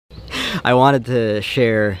I wanted to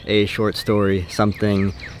share a short story,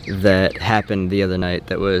 something that happened the other night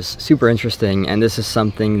that was super interesting, and this is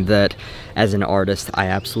something that, as an artist, I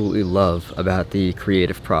absolutely love about the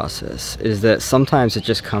creative process, is that sometimes it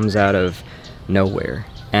just comes out of nowhere,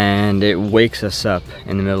 and it wakes us up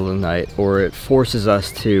in the middle of the night, or it forces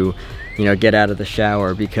us to, you know, get out of the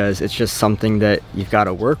shower because it's just something that you've got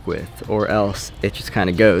to work with, or else it just kind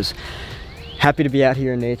of goes. Happy to be out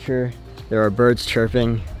here in nature. There are birds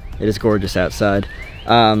chirping. It is gorgeous outside.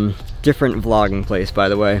 Different vlogging place, by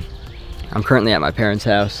the way. I'm currently at my parents'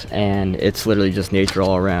 house, and it's literally just nature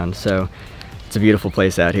all around, so it's a beautiful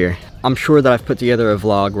place out here. I'm sure that I've put together a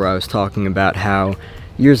vlog where I was talking about how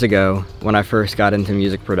years ago, when I first got into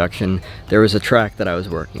music production, there was a track that I was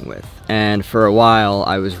working with, and for a while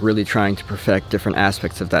I was really trying to perfect different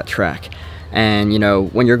aspects of that track. And you know,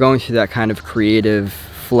 when you're going through that kind of creative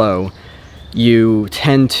flow, you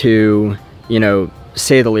tend to, you know,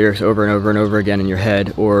 say the lyrics over and over and over again in your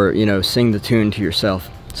head, or, you know, sing the tune to yourself.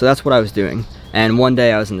 So that's what I was doing. And one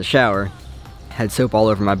day I was in the shower, had soap all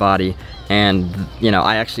over my body, and, you know,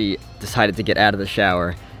 I actually decided to get out of the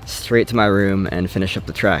shower, straight to my room, and finish up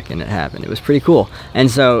the track, and it happened. It was pretty cool. And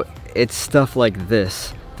so it's stuff like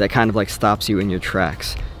this that kind of like stops you in your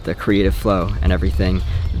tracks, the creative flow and everything,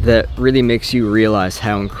 that really makes you realize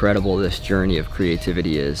how incredible this journey of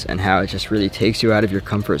creativity is, and how it just really takes you out of your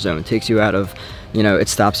comfort zone, takes you out of, you know, it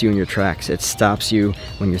stops you in your tracks, it stops you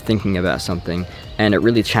when you're thinking about something, and it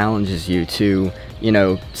really challenges you to, you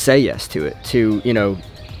know, say yes to it, to, you know,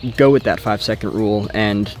 go with that 5-second rule,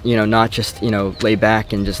 and, you know, not just, you know, lay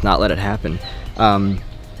back and just not let it happen.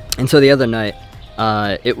 And so the other night,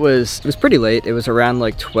 it was pretty late. It was around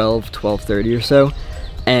like 12:30 or so,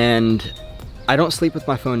 and I don't sleep with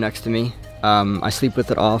my phone next to me. I sleep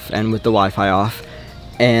with it off and with the Wi-Fi off,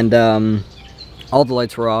 and all the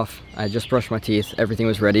lights were off. I just brushed my teeth, everything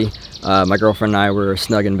was ready. My girlfriend and I were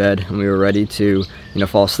snug in bed, and we were ready to, you know,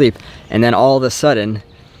 fall asleep. And then all of a sudden,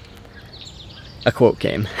 a quote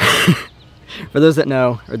came. For those that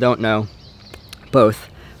know or don't know, both,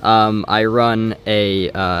 I run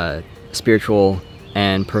a spiritual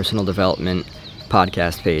and personal development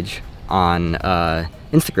podcast page on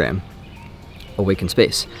Instagram, Awaken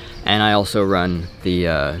Space, and I also run the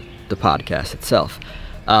podcast itself.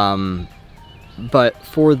 But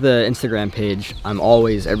for the Instagram page, I'm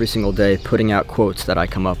always, every single day, putting out quotes that I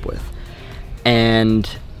come up with. And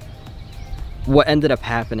what ended up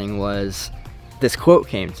happening was, this quote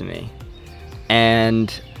came to me,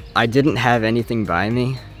 and I didn't have anything by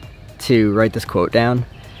me to write this quote down,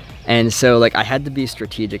 and so like I had to be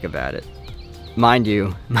strategic about it. Mind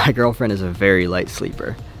you, my girlfriend is a very light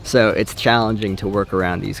sleeper, so it's challenging to work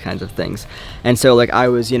around these kinds of things. And so like I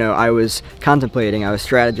was, you know, I was contemplating, I was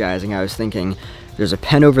strategizing, I was thinking, there's a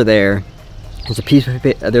pen over there, there's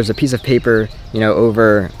a piece of paper, you know,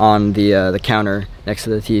 over on the counter next to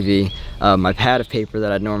the TV. My pad of paper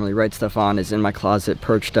that I'd normally write stuff on is in my closet,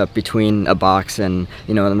 perched up between a box and,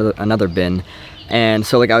 you know, another bin. And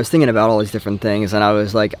so like I was thinking about all these different things, and I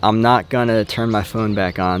was like, I'm not gonna turn my phone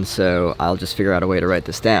back on, so I'll just figure out a way to write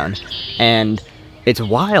this down. And it's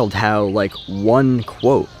wild how like one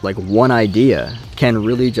quote, like one idea, can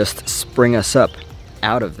really just spring us up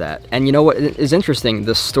out of that. And you know what is interesting?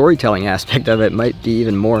 The storytelling aspect of it might be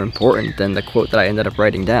even more important than the quote that I ended up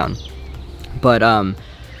writing down. But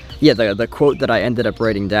yeah, the quote that I ended up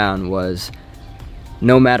writing down was,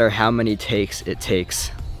 no matter how many takes it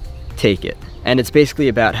takes, take it. And it's basically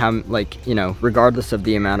about how, like, you know, regardless of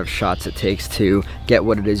the amount of shots it takes to get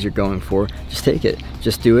what it is you're going for, just take it.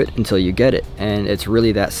 Just do it until you get it. And it's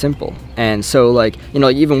really that simple. And so, like, you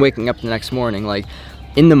know, even waking up the next morning, like,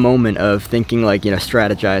 in the moment of thinking, like, you know,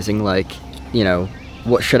 strategizing, like, you know,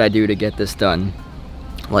 what should I do to get this done?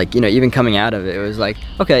 Like, you know, even coming out of it, it was like,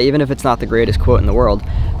 okay, even if it's not the greatest quote in the world,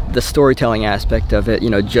 the storytelling aspect of it, you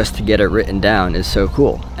know, just to get it written down is so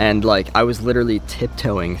cool. And like, I was literally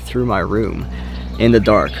tiptoeing through my room in the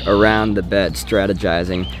dark, around the bed,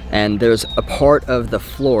 strategizing, and there's a part of the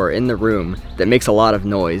floor in the room that makes a lot of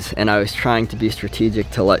noise, and I was trying to be strategic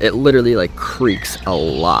to let it literally like creaks a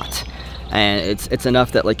lot. And it's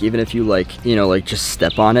enough that like, even if you like, you know, like just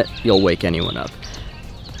step on it, you'll wake anyone up.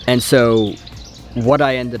 And so what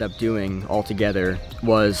I ended up doing altogether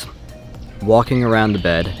was walking around the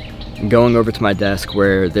bed, going over to my desk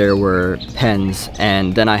where there were pens,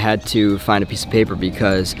 and then I had to find a piece of paper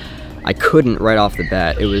because I couldn't right off the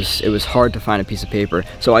bat. It was hard to find a piece of paper.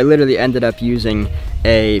 So I literally ended up using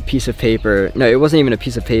a piece of paper. No, it wasn't even a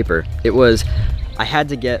piece of paper. It was, I had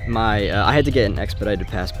to get my, I had to get an expedited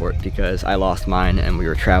passport because I lost mine and we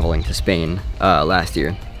were traveling to Spain last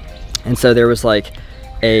year. And so there was like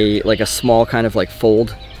a small kind of like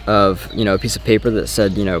fold of, you know, a piece of paper that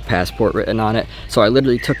said, you know, passport written on it. So I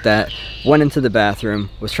literally took that, went into the bathroom,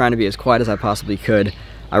 was trying to be as quiet as I possibly could.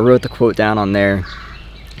 I wrote the quote down on there,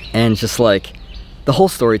 and just like the whole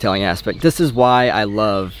storytelling aspect. This is why I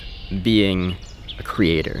love being a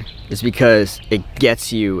creator, is because it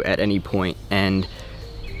gets you at any point, and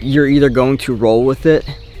you're either going to roll with it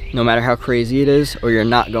no matter how crazy it is, or you're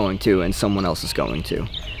not going to and someone else is going to.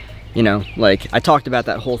 You know, like I talked about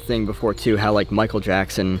that whole thing before too, how like Michael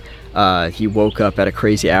Jackson, he woke up at a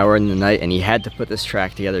crazy hour in the night and he had to put this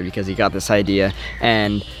track together because he got this idea,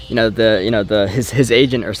 and his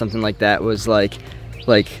agent or something like that was like,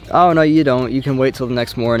 oh no, you don't, you can wait till the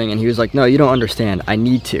next morning. And he was like, no, you don't understand, I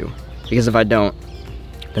need to, because if I don't,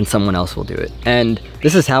 then someone else will do it. And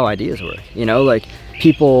this is how ideas work, you know, like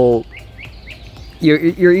people,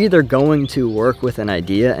 you're either going to work with an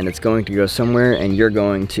idea and it's going to go somewhere and you're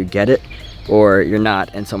going to get it, or you're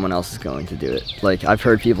not and someone else is going to do it. Like I've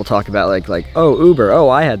heard people talk about like, oh, Uber, oh,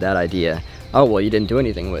 I had that idea. Oh, well, you didn't do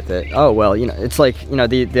anything with it. Oh, well, you know, it's like, you know,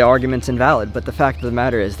 the argument's invalid, but the fact of the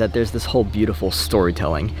matter is that there's this whole beautiful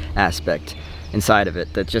storytelling aspect inside of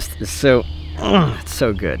it that just is so, it's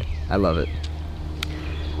so good. I love it.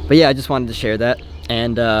 But yeah, I just wanted to share that,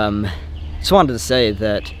 and just wanted to say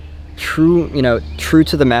that true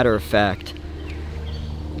to the matter of fact,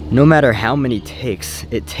 no matter how many takes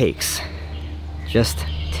it takes, just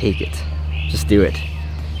take it. Just do it.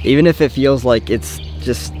 Even if it feels like it's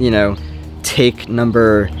just, you know, take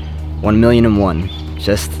number 1,000,001,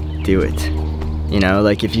 just do it. You know,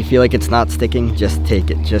 like if you feel like it's not sticking, just take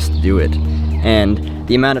it, just do it. And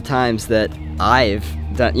the amount of times that I've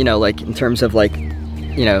done, you know, like in terms of like,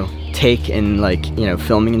 you know, take and like, you know,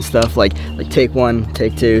 filming and stuff, like take 1,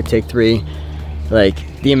 take 2, take 3,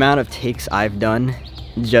 like the amount of takes I've done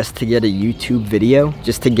just to get a YouTube video,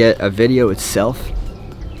 just to get a video itself,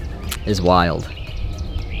 is wild.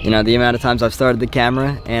 You know, the amount of times I've started the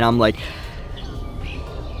camera and I'm like,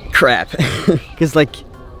 crap, because like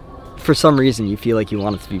for some reason you feel like you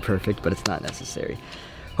want it to be perfect, but it's not necessary.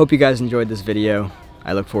 Hope you guys enjoyed this video.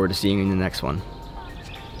 I look forward to seeing you in the next one.